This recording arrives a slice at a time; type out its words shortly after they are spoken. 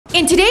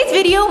In today's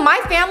video, my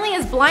family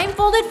is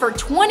blindfolded for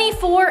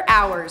 24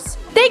 hours.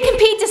 They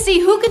compete to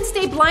see who can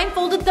stay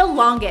blindfolded the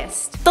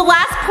longest. The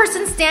last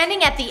person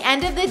standing at the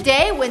end of the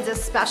day wins a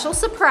special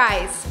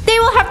surprise. They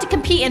will have to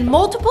compete in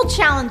multiple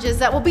challenges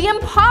that will be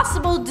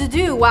impossible to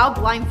do while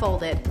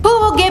blindfolded. Who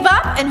will give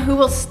up and who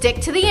will stick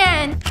to the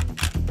end?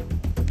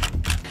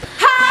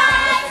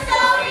 Hi,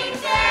 SOTY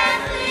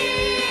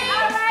Family!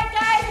 Alright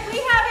guys, we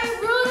have a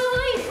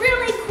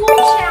really cool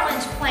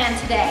challenge planned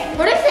today.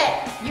 What is it?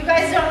 You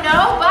guys don't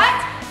know, but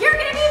you're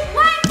gonna be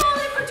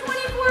blindfolded for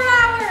 24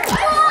 hours.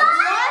 What?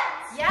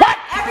 Yeah,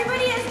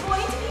 everybody is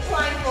going to be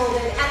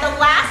blindfolded, and the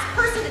last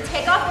person to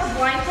take off their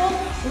blindfold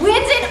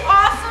wins an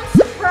awesome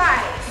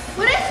surprise.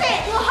 What is it?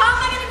 Well, how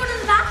am I gonna go to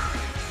the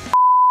bathroom?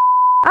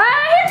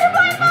 Here's your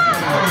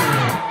blindfold!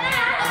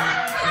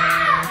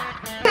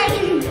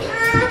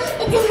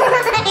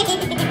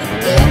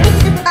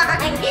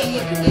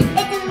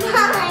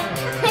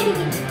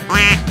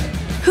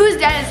 Whose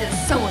dad is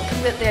this? Someone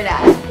come get their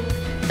dad.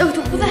 Oh,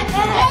 who the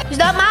heck? It's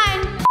not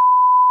mine.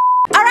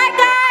 Alright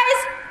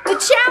guys, the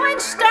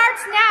challenge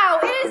starts now.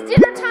 It is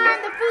dinner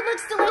time, the food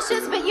looks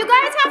delicious, but you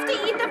guys have to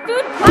eat the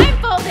food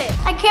blindfolded.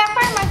 I can't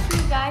find my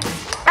food, guys.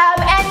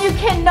 And you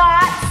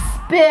cannot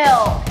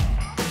spill.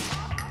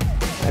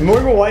 I'm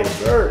wearing a white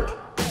shirt.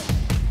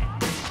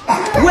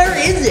 Where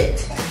is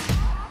it?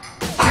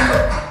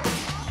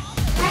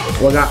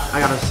 Well, I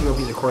got a single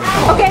piece of cord.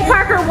 Okay,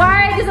 Parker,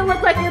 why does it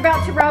look like you're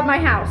about to rob my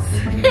house?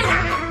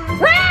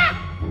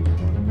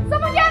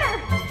 Someone get her!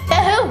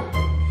 Get who?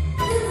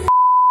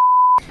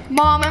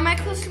 Mom, am I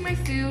close to my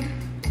food?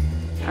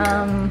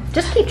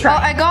 Just keep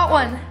trying. Oh, I got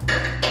one.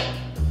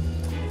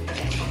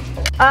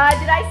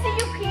 Did I see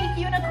you peek,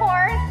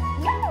 unicorn?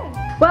 No.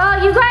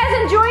 Well, you guys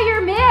enjoy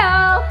your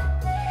meal.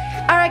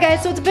 All right,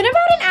 guys, so it's been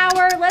about an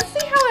hour. Let's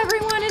see how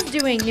everyone is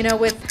doing, you know,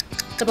 with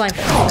the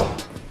blindfold.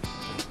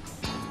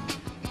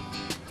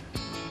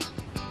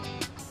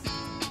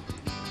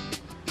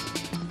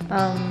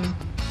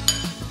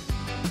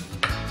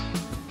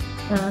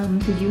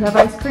 Did you have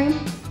ice cream?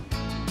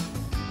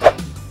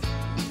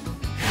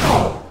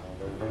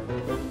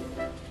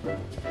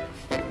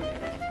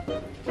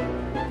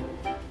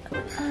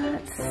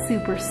 That's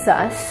super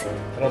sus.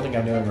 I don't think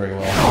I'm doing very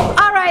well.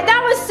 All right,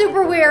 that was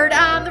super weird.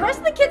 The rest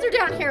of the kids are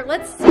down here.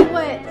 Let's see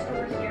what.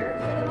 Over here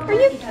Are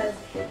you? because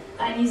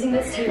I'm using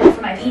this table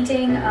for my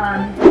painting.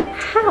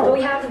 How? But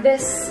we have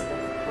this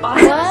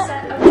awesome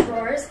set of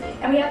drawers,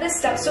 and we have this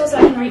step stool so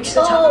I can reach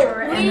the top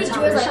drawer and the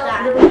top of the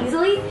shelf really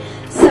easily.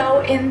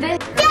 So in this.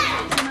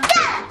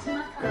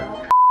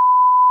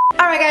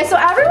 All right, guys. So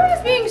everyone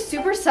is being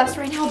super sus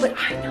right now, but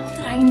I know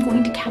that I am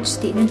going to catch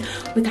Steven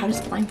without his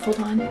blindfold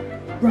on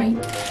right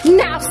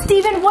now.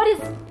 Steven, what is?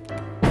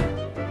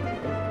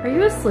 Are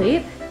you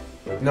asleep?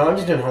 No, I'm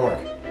just doing homework.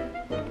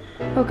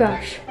 Oh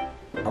gosh.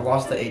 I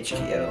lost the H key.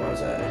 I don't know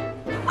what's that.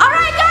 All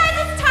right, guys,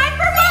 it's time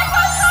for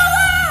blindfold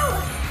solo!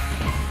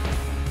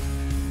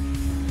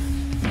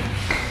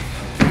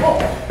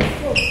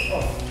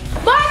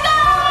 Blindfold!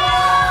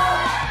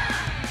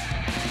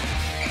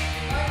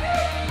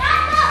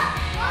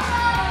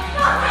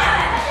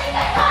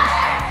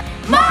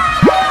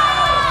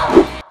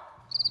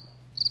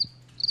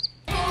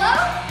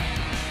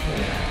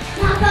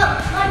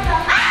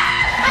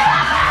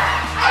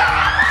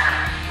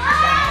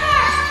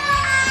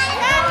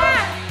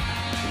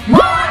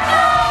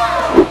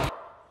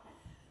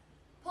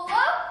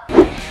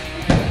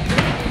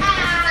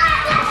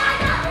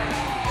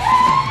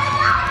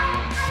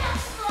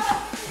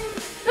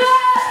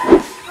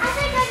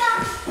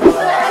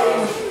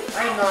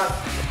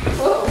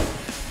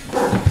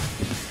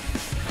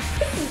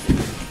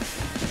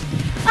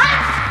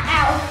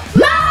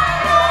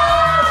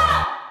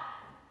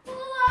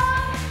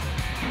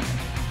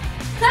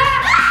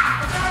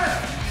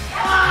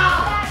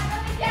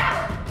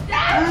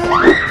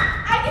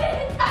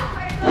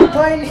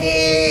 My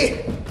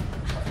knee!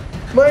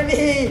 My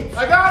knee!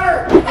 I got her!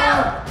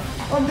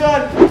 I'm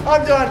done!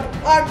 I'm done!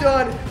 I'm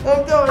done!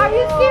 I'm done! Are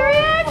you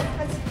serious?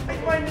 I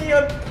spiked my knee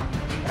up.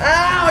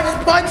 Ow! I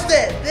just punched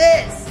it!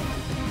 This!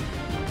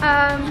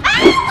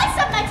 What's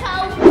up my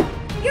toe?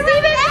 You're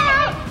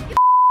right.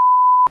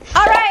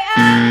 All right,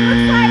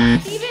 looks like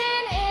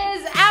Steven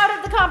is out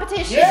of the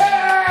competition.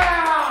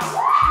 Yeah!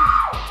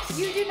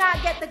 You do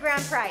not get the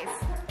grand prize.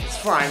 It's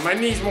fine. My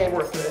knee's more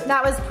worth it.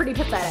 That was pretty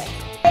pathetic.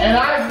 And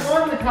I've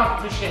won the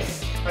competition.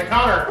 I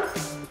caught her.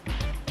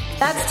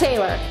 That's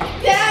Taylor.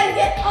 Dad,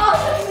 get off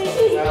of me.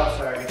 Oh,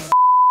 sorry.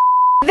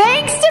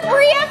 Thanks to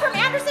Bria from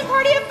Anderson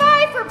Party of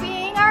 5 for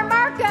being our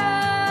Marco.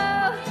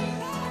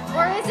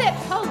 Or is it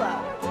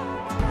Polo?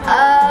 I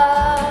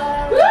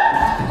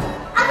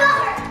got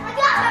her! I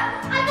got her!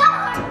 I got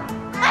her!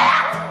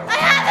 I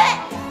have it!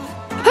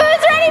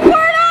 Who's ready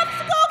for an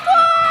obstacle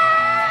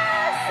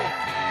course?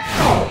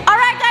 All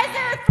right, guys,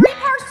 there are 3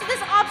 parts to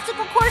this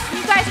obstacle course, and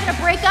you guys are gonna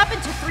break up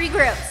into 3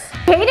 groups.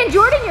 Kate and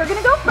Jordan, you're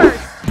gonna go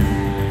first.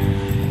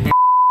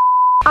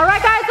 All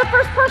right, guys, the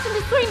first person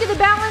to swing to the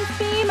balance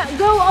beam,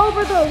 go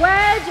over the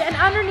wedge and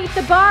underneath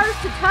the bars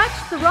to touch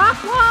the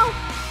rock wall,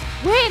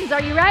 wins.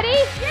 Are you ready?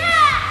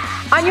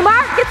 Yeah! On your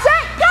mark, get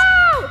set, go!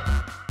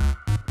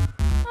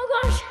 Oh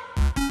gosh.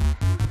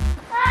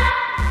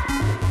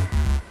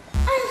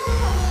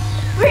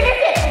 Where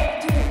is it?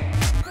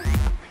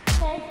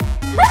 Okay.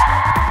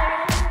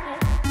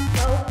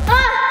 Go.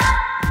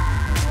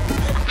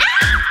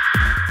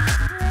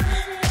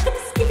 I'm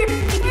scared.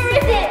 Where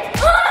is it?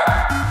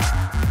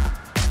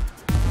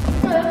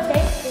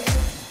 Okay.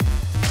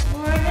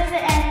 Where does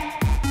it end?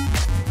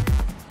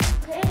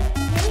 Okay.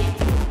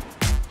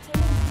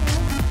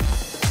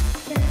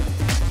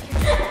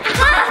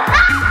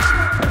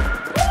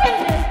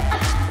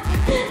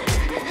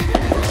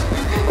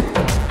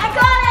 I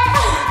got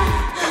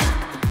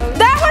it.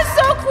 That was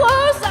so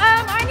close.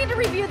 I need to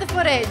review the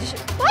footage.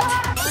 What?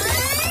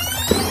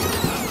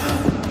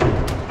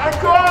 I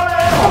got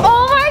it!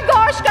 Oh my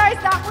gosh, guys,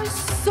 that was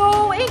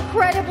so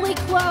incredibly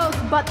close.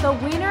 But the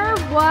winner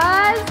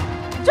was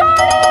Jordan!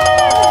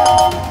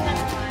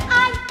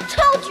 I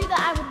told you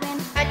that I would win.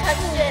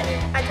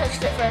 I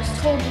touched it first.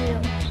 Told you.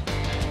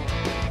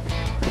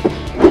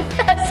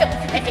 That's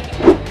okay.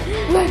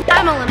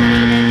 I'm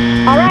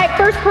eliminated. All right,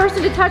 first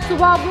person to touch the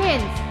wall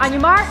wins. On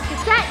your mark, get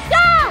set, go!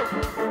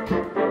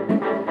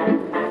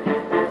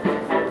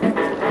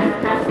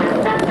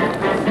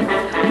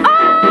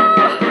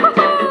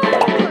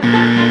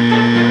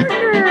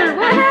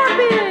 What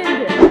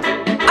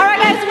happened? All right,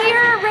 guys, we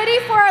are ready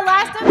for our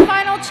last and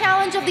final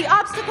challenge of the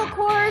obstacle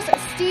course.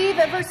 Steve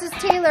versus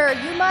Taylor.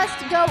 You must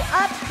go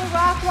up the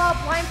rock wall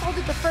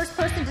blindfolded. The first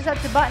person to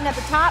touch the button at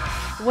the top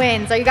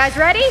wins. Are you guys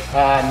ready? No,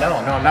 I'm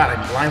not.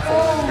 I'm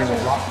blindfolded. There's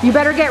a rock. You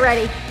better get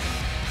ready.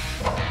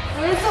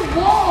 Where's the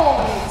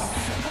walls?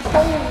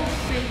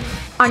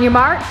 On your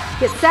mark,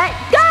 get set,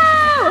 go!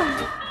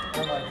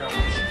 Oh my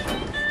gosh.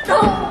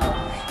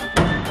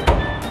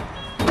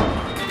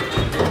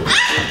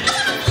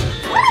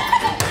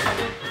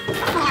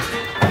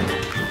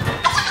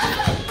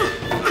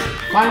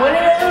 Am I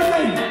winning or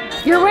losing?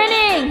 You're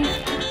winning!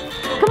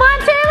 Come on,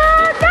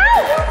 Taylor, go!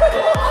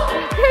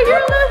 Okay,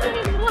 you're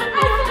losing.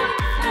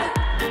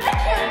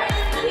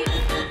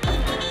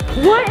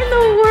 What in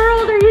the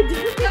world are you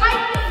doing?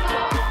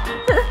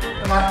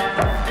 Am I?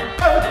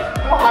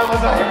 How high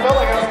was I? I felt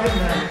like I was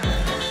getting there.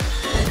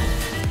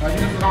 I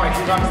didn't put on my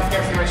shoes. Obviously, I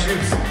can't see my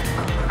shoes.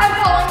 I'm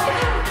falling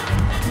down.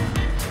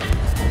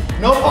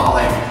 No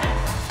falling.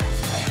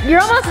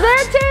 You're almost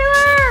there,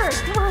 Taylor!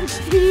 Come on,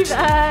 Steve.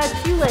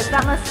 Shoeless.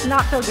 That must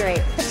not feel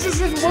great. This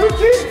isn't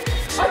working.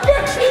 I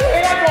can't see the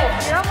handle.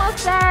 You're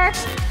almost there.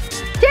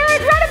 Taylor,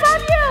 it's right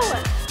above you!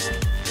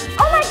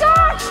 Oh my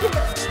gosh!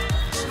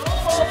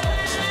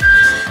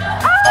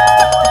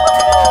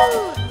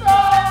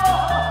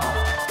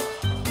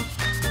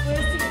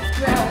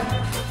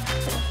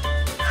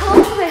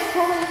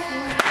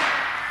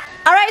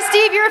 All right,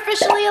 Steve, you're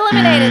officially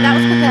eliminated. That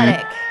was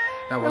pathetic.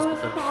 That was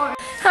pathetic.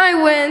 I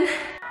win.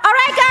 All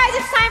right, guys,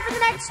 it's time for the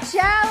next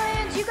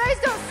challenge. You guys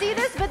don't see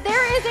this, but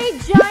there is a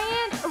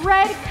giant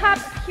red cup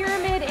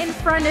pyramid in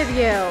front of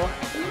you.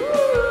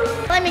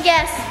 Let me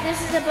guess. This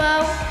is a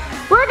bow.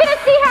 We're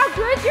gonna see how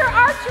good your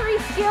archery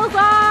skills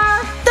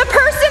are. The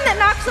person that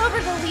knocks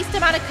over the least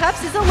amount of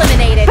cups is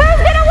eliminated.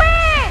 Who's gonna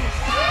win?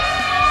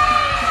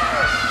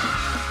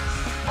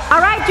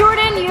 All right,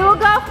 Jordan, you will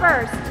go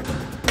first.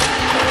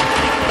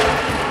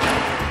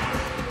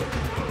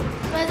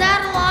 Was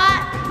that a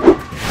lot?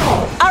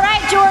 All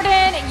right,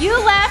 Jordan, you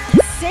left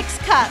 6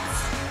 cups.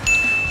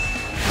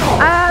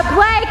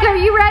 Blake, are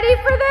you ready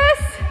for this?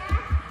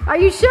 Are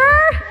you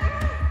sure?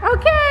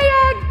 Okay,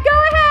 go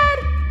ahead.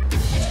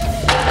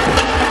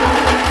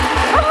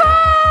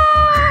 Oh!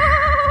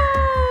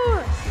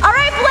 All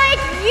right,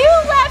 Blake, you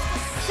left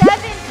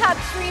 7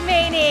 cups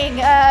remaining.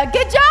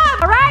 Good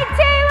job. All right,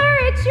 Taylor,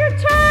 it's your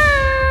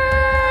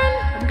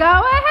turn.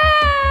 Go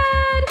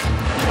ahead.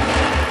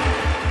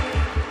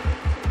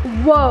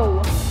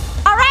 Whoa.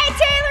 All right,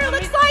 Taylor,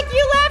 looks like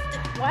you left.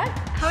 What?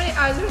 How many?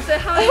 I was gonna say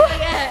how many did I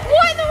get?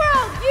 What in the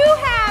world? You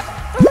have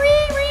 3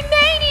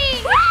 remaining.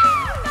 You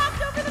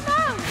knocked over the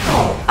most.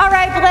 All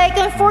right, Blake,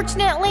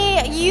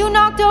 unfortunately, you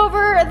knocked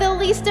over the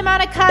least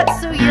amount of cups,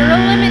 so you're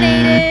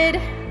eliminated.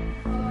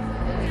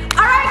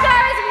 All right,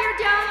 guys, we are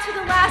down to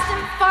the last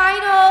and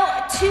final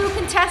 2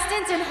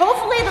 contestants, and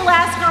hopefully the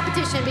last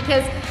competition,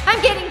 because I'm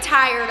getting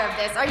tired of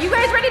this. Are you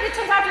guys ready to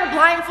take off your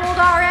blindfold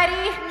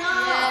already?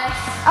 No.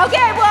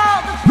 Okay,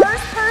 well, the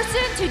first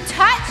person to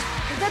touch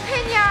the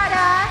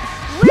piñata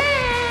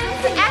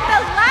wins, and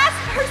the last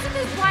person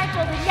is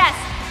blindfolded. Yes,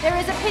 there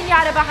is a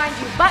piñata behind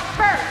you, but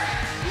first,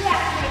 we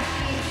have to make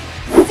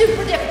these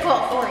super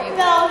difficult for you.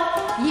 No.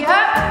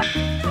 Yep.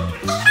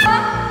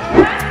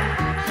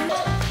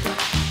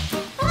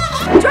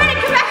 Jordan,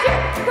 come back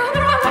here. Go.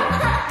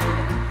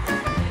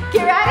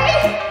 Get ready?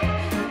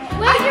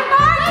 On your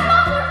mark.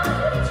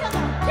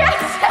 Get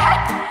set.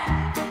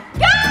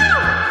 Go!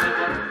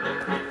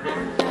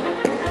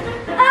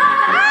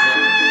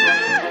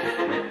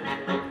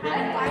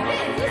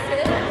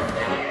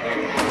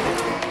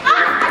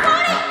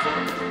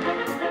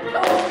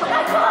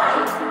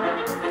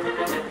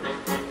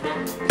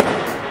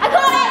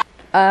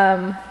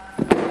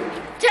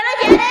 Did I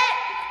get it?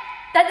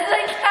 That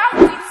doesn't count.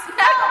 You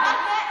snapped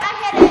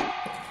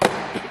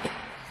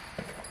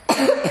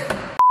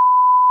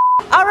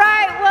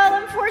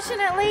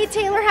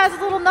has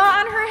a little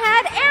knot on her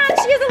head, and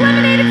she is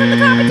eliminated from the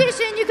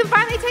competition. You can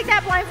finally take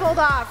that blindfold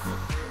off.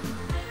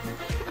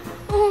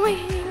 Oh my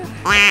hair.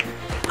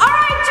 All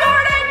right,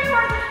 Jordan, you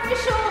are the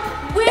official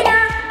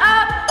winner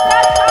of the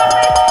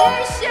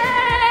competition.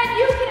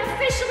 You can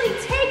officially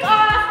take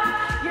off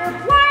your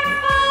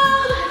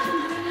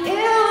blindfold.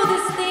 Ew,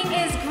 this thing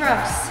is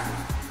gross.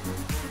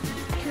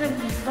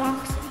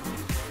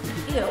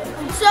 Ew.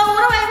 So what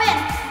do I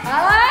win?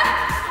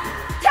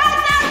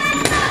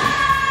 $10,000!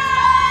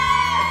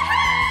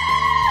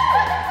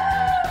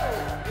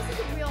 This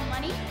isn't real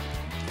money.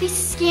 They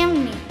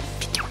scammed me.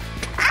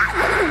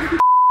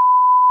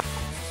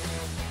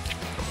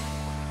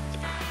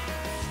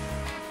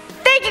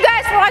 Thank you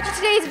guys for watching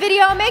today's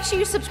video. Make sure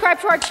you subscribe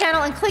to our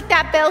channel and click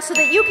that bell so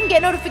that you can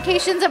get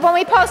notifications of when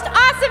we post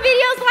awesome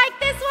videos like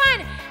this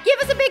one. Give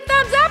us a big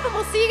thumbs up and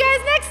we'll see you guys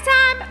next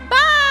time. Bye!